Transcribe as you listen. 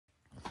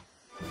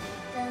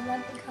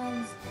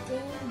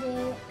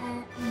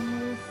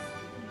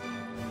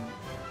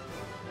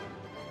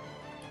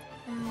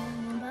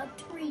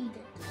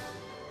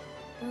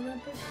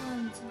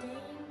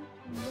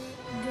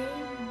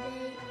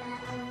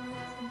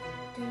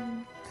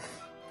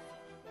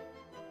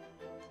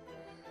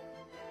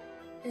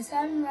The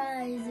sun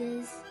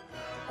rises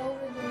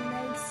over the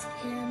lakes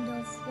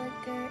candle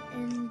flicker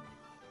in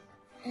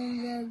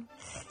the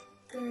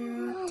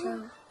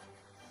grotto.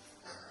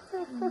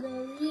 The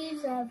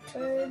leaves have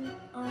turned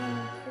on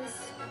a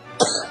crisp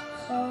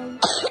fall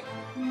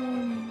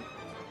morning.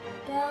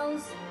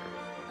 Bells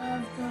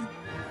of the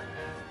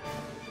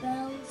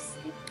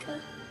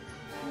Belsica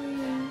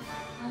ring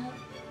out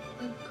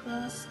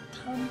across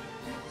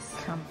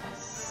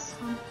compass.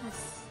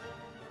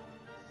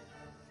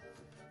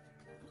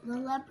 The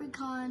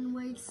leprechaun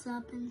wakes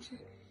up and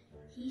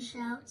he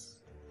shouts,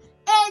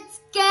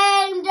 "It's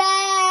game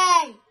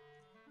day!"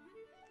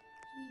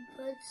 He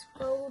puts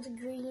gold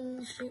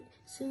green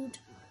suit.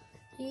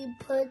 He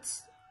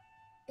puts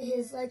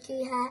his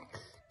lucky hat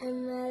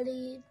and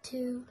ready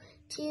to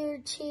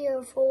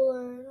cheer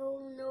for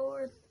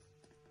Notre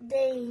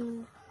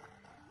Dame.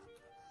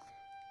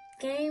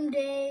 Game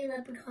day,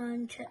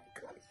 leprechaun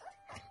checklist.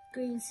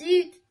 Green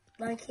suit,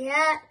 lucky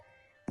hat,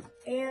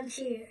 and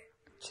cheer.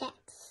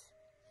 Checks.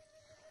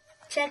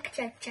 Check.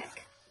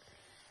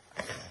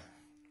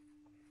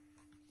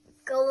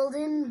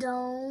 Golden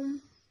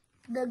Dome.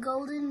 The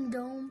Golden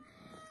Dome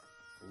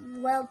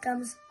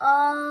welcomes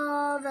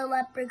all the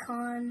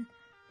leprechaun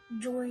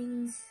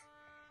joins.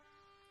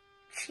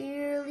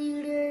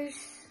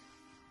 Cheerleaders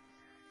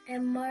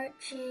and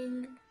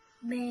marching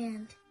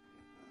band.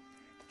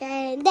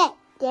 Game day.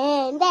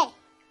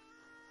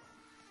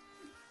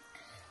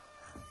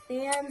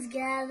 Fans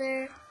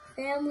gather,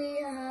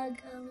 family hug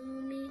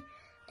Alumni,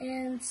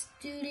 and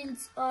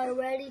students are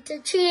ready to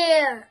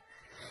cheer.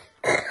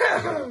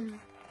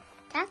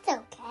 That's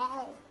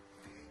okay.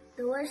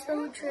 The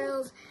whistle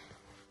trills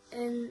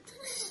and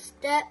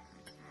step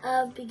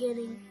of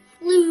beginning.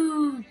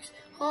 Flutes,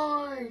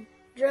 horn,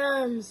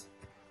 drums.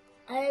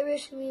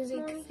 Irish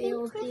music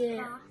fills the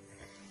air.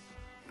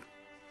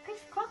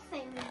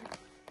 Crisscrossing.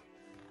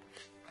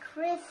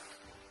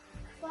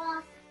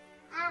 Crisscross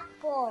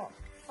apple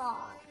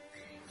fall.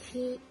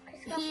 Here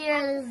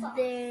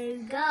they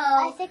go.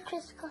 I said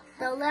crisscross.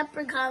 The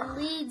leprechaun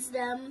leads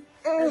them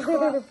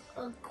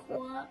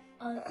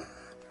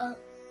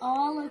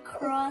all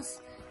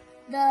across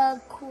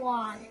the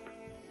quad.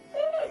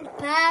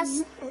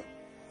 Past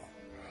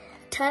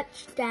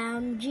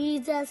touchdown,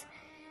 Jesus,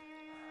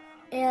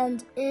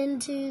 and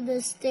into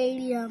the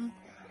stadium.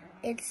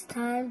 It's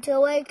time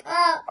to wake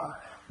up.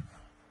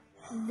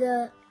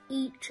 The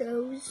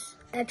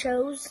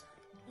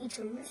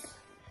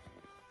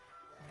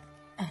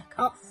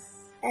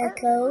echoes.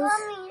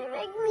 Mommy, you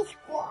make me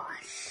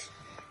squash.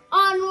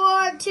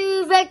 Onward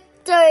to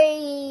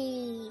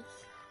victory!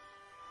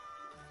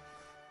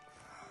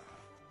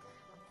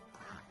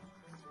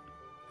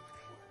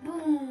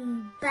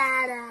 Boom,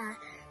 bada,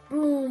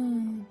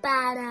 boom,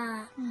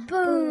 bada,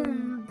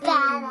 boom,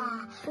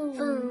 bada,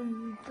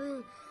 boom,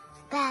 boom,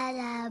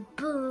 bada,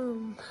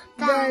 boom.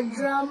 The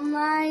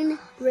drumline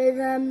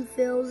rhythm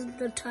fills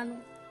the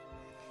tunnel.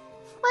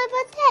 What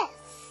about this?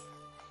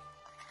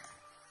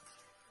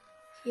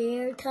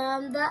 Here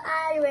come the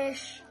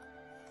Irish.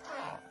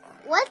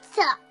 What's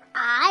the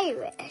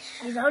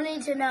Irish? You don't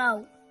need to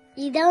know.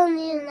 You don't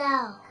need to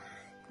know.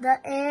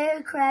 The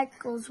air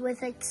crackles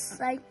with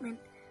excitement.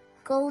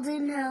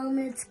 Golden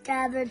helmets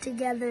gather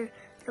together.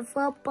 The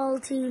football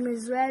team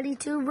is ready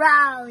to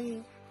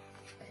rally.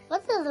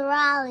 What does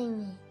rally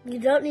mean? You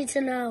don't need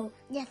to know.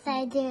 Yes,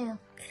 I do.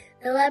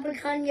 The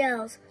leprechaun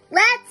yells,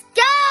 "Let's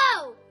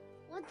go!"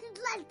 What does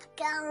let's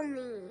go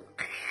mean?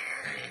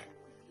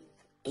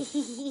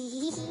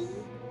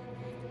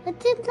 What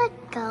did let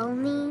go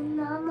mean,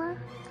 Mama?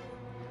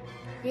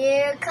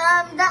 Here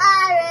come the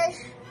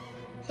Irish.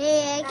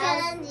 Here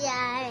comes the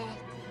Irish.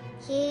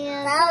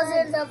 Here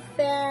Thousands of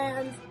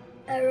fans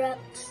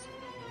erupt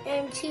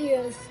and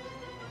cheers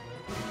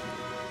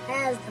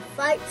as the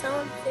fight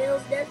song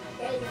fills the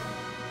stadium.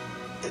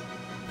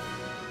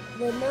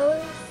 The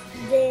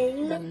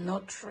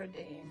Notre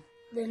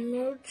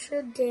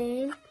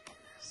Dame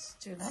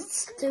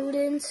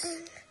students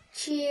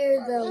cheer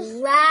the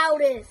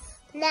loudest.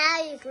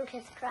 Now you can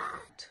kiss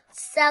crowd.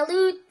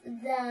 Salute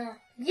the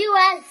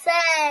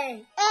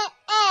USA!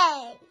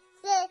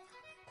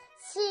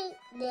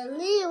 The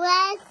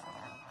U.S.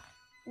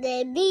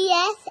 The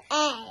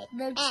BSA.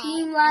 The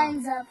team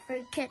lines up for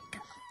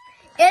kickoff.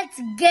 It's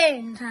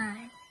game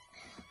time.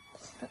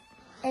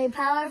 A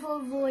powerful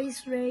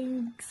voice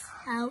rings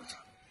out,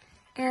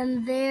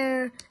 and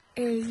there's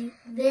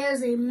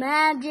a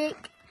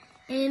magic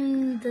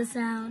in the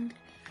sound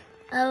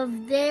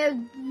of their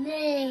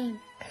name.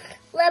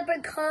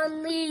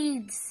 Leprechaun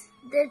leads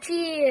the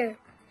cheer.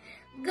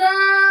 Go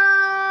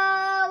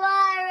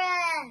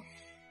Irish!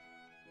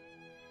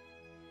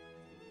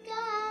 Go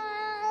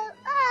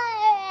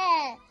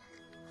Irish!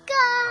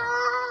 Go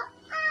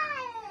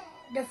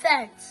Irish!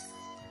 Defense.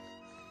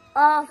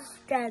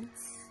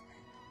 Offense.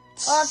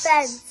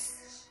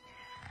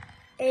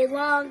 A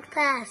long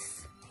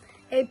pass.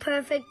 A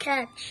perfect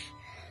catch.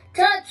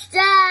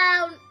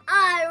 Touchdown,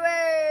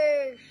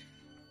 Irish!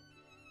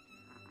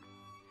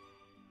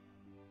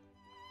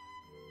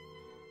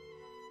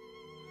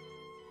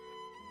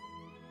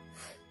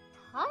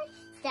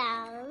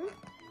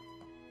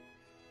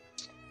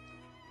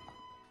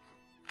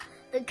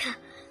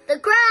 The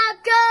crowd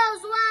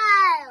goes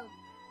wild.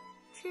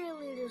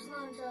 Cheerleaders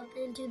launch up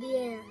into the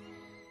air.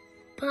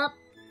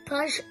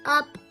 Push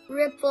up,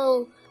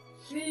 ripple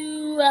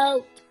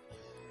throughout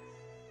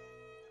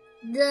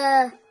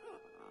the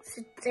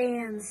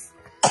stands.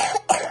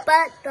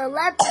 But the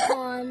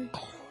Leprechaun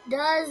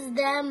does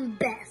them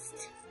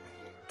best.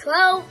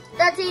 12,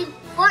 13,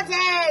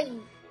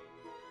 14.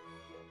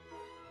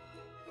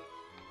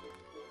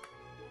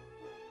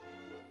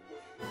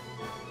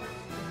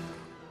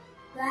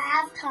 The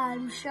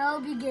halftime show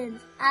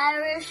begins.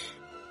 Irish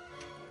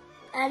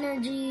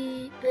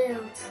energy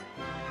builds.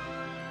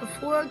 The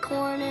four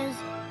corners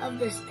of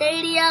the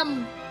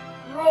stadium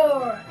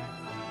roar.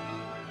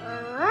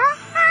 Roar!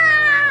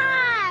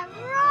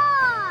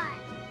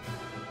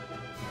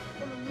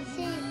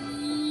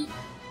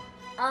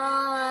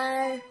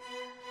 E-R-N-D.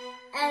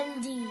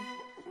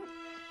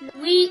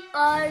 We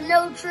are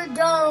Notre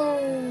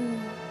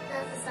Dame.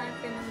 That's the sign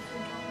for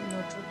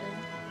Notre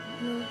Dame.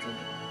 Notre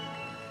Dame.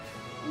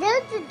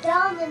 Notre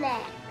Dame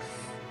next.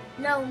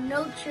 No,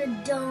 Notre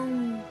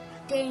Dame.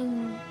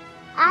 Ding.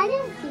 I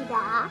didn't see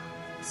that.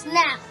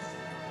 Snap.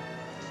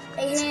 A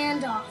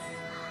handoff.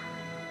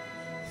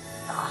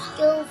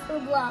 Skillful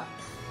block.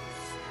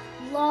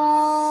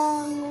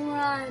 Long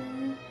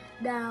run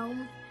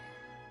down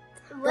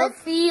the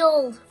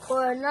field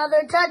for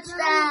another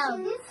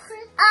touchdown.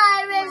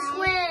 Irish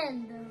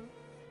win.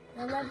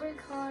 The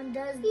Leprechaun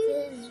does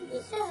his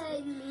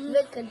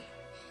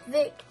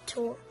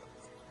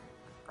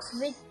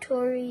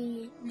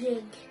victory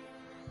jig.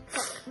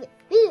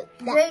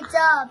 Great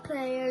job,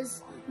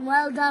 players.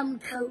 Well done,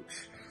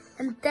 coach.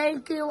 And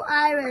thank you,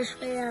 Irish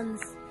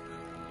fans.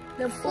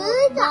 The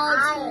football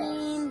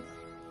team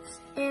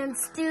and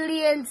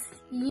students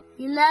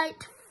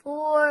unite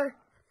for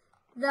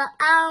the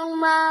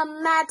alma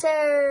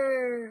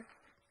mater.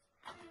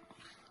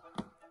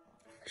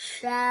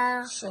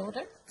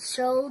 Shoulder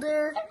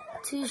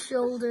to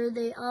shoulder,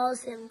 they all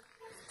sing.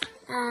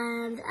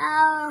 And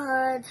our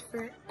hearts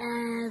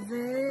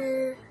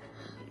forever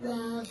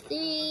love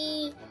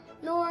thee,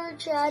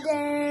 Notre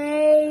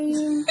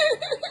Dame.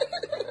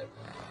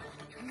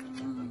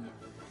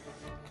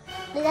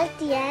 Is that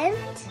the end?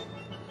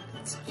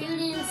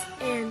 Students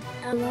and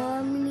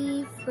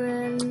alumni,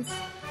 friends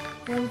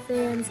and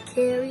fans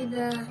carry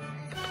the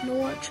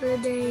Notre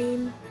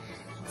Dame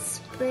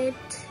spirit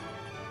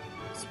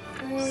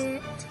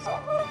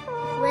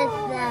with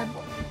them.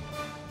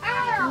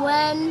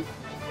 When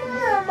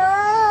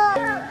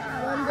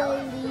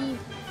they leave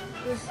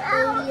the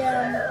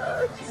stadium,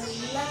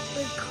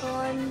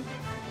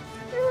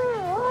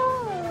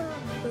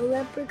 the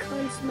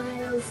leprechaun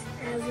smiles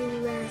as he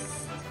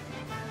rests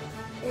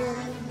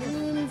and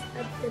dreams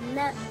of the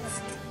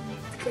next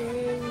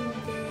game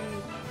day.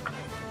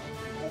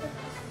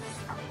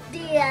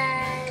 The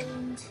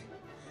end.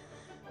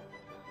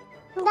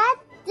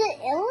 That's the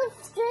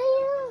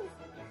illustrator?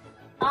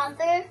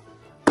 Author,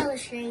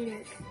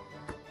 illustrators.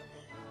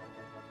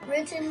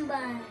 Written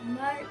by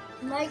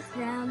Mike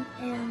Brown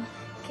and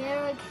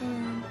Kara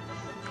Can.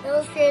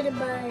 Illustrated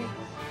by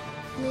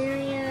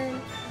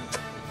Marianne.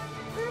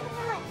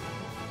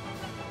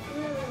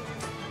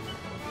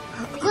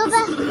 Go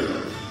back.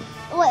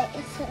 Wait,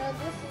 so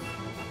this is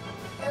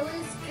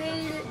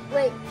Illustrated.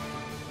 Wait.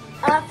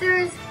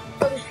 Authors,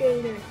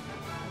 illustrator.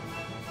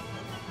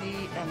 The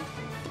end.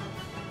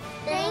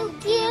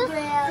 Thank you,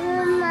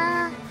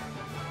 Grandma.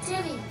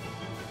 Jimmy.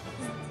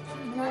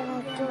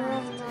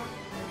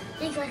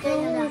 Think like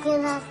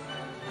Grandma.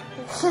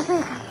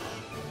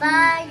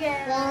 Bye,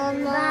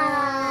 Grandma.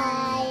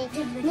 Bye.